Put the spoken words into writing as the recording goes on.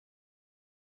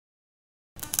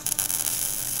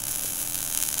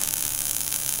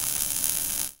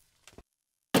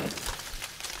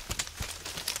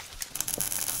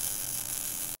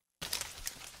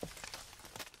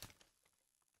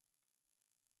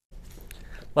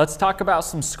Let's talk about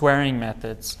some squaring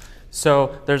methods.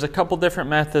 So there's a couple different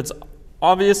methods.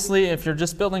 Obviously, if you're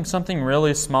just building something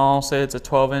really small, say it's a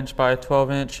 12-inch by a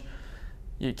 12-inch,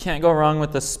 you can't go wrong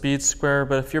with the speed square.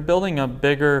 But if you're building a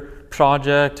bigger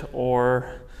project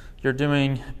or you're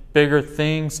doing bigger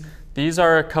things, these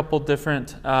are a couple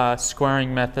different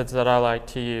squaring methods that I like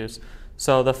to use.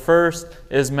 So the first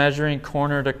is measuring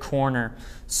corner to corner.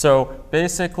 So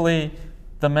basically,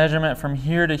 the measurement from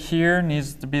here to here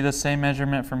needs to be the same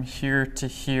measurement from here to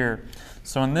here.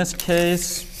 So in this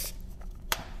case,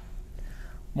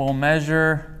 we'll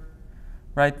measure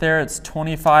right there, it's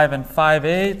 25 and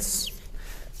 5/8.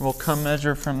 We'll come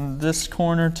measure from this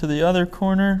corner to the other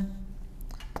corner,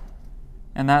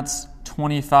 and that's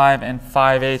 25 and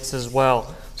 5/8 as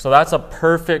well. So that's a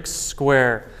perfect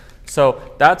square. So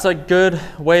that's a good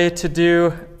way to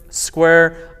do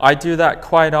square. I do that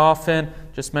quite often.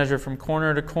 Just measure from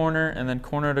corner to corner and then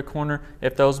corner to corner.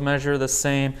 If those measure the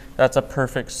same, that's a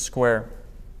perfect square.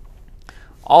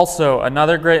 Also,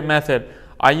 another great method.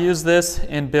 I use this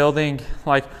in building,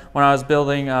 like when I was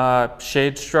building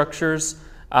shade structures,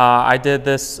 I did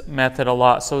this method a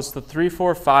lot. So it's the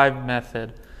 3-4-5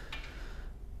 method.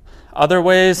 Other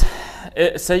ways,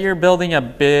 say you're building a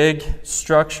big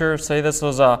structure, say this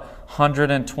was a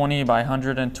 120 by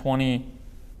 120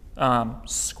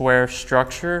 square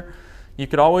structure, you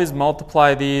could always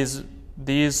multiply these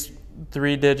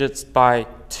 3 digits by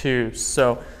 2.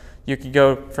 So you could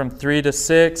go from 3 to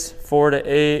 6, 4 to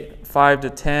 8, 5 to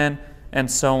 10, and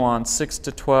so on. 6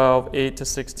 to 12, 8 to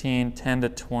 16, 10 to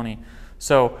 20.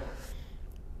 So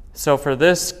for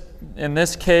this, in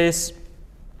this case,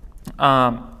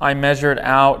 I measured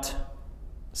out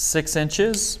 6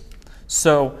 inches.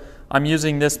 So I'm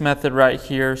using this method right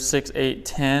here, 6, 8,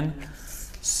 10.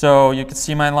 So you can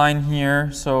see my line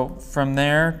here. So from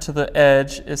there to the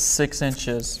edge is 6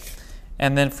 inches.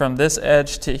 And then from this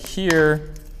edge to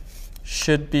here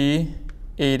should be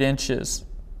 8 inches.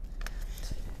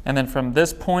 And then from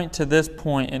this point to this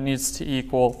point, it needs to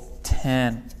equal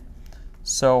 10.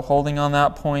 So holding on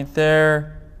that point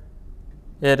there,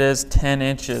 it is 10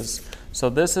 inches.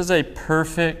 So this is a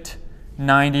perfect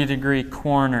 90-degree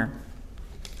corner.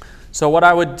 So what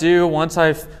I would do once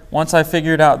I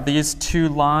figured out these 2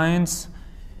 lines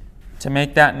to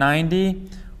make that 90,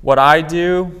 what I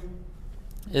do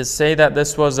is say that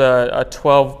this was a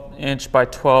 12-inch by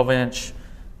 12-inch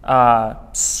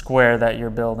square that you're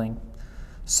building.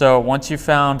 So once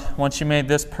you made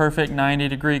this perfect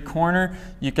 90-degree corner,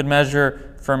 you could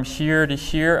measure from here to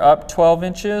here up 12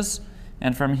 inches,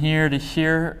 and from here to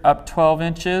here up 12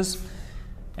 inches,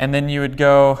 and then you would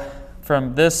go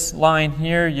from this line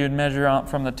here, you'd measure out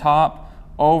from the top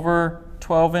over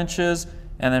 12 inches,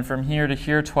 and then from here to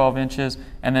here 12 inches,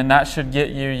 and then that should get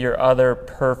you your other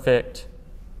perfect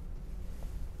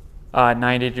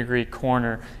 90-degree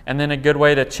corner. And then a good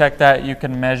way to check that, you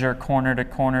can measure corner to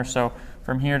corner, so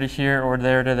from here to here or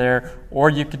there to there, or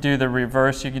you could do the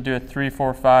reverse. You could do a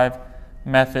 3-4-5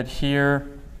 method here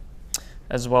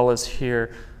as well as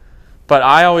here. But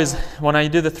I always, when I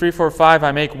do the 3-4-5,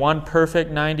 I make one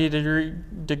perfect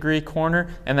 90-degree corner,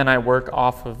 and then I work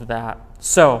off of that.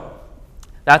 So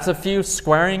that's a few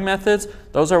squaring methods.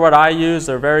 Those are what I use.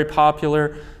 They're very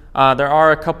popular.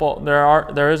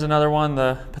 There is another one,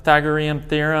 the Pythagorean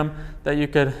theorem, that you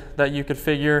could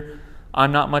figure.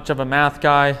 I'm not much of a math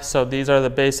guy, so these are the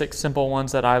basic, simple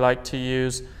ones that I like to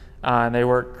use, and they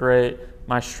work great.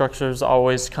 My structures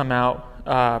always come out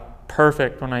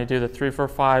perfect when I do the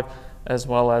 3-4-5, as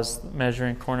well as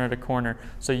measuring corner to corner.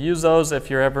 So use those if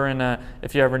you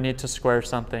ever need to square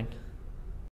something.